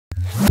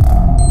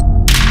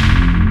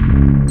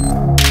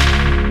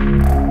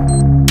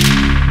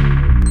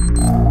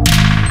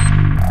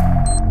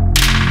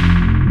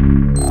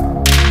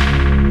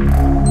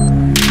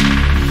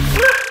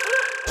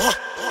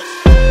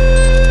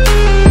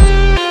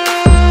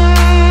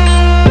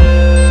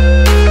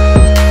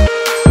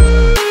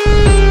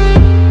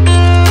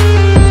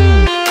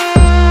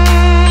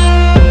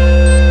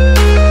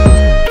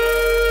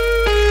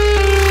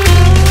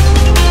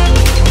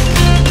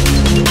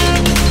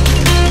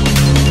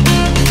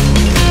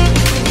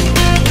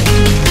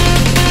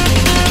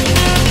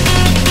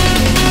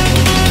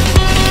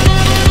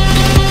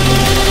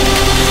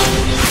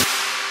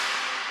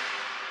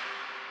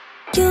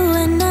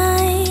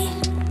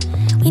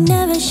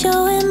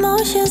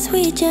force,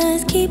 we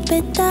just keep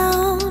it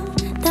down,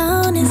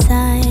 down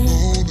inside.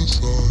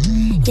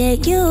 Yeah,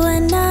 you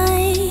and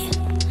I,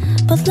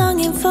 both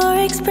longing for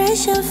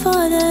expression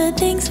for the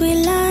things we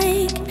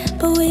like,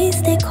 but we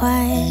stay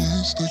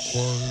quiet.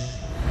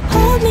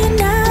 Hold me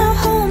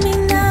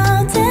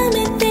now, tell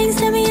me things,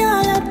 tell me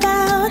all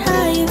about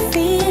how you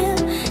feel.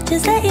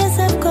 Just let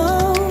yourself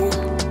go.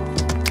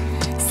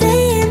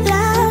 Say it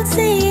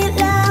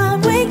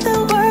loud, wake the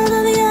world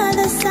on the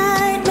other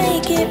side,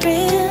 make it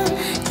real.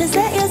 Just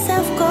let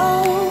yourself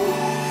go,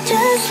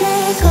 just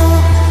let go.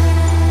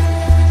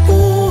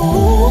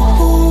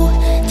 Ooh,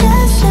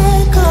 just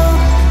let go.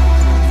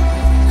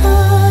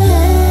 Oh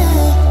yeah,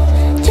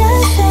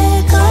 just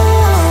let go.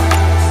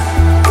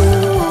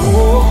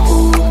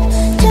 Ooh,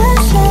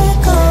 just let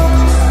go.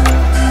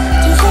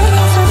 Just let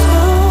yourself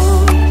go.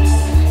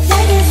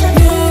 Let yourself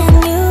be. Me and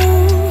you,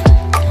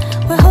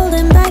 we're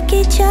holding back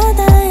each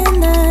other in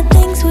the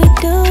things we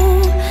do.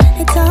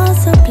 It's all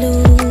so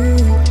blue.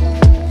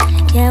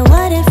 Yeah,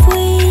 what if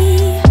we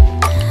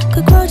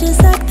could grow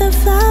just like the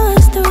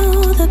flowers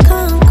through the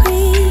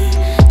concrete,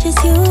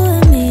 just you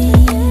and me.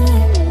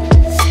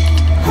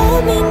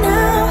 Hold me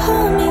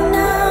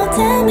now,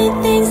 tell me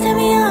things, tell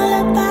me all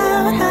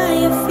about how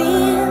you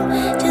feel.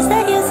 Just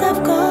let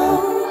yourself go.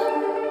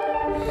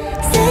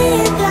 Say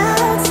it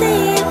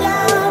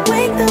loud,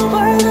 wake the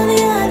world on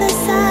the other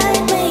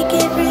side, make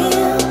it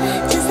real.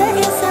 Just let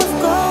yourself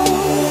go,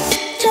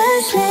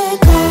 just let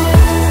go.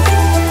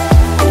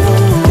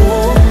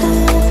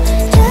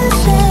 Just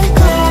let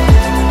go.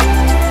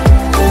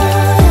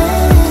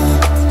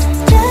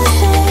 Just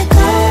let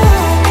go.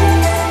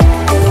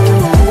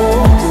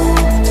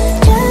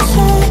 Just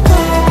let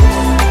go.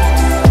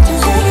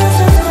 Just let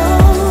yourself go.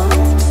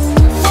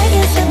 Let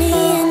yourself be. Me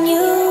and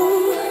you,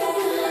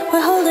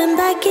 we're holding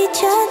back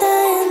each other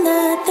in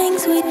the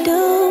things we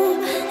do.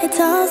 It's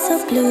all so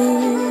blue.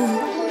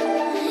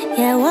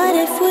 Yeah, what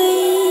if we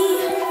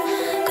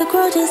could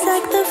grow just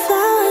like the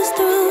flowers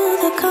through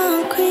the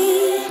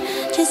concrete,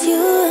 just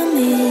you and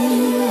me.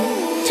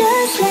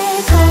 Just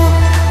let go.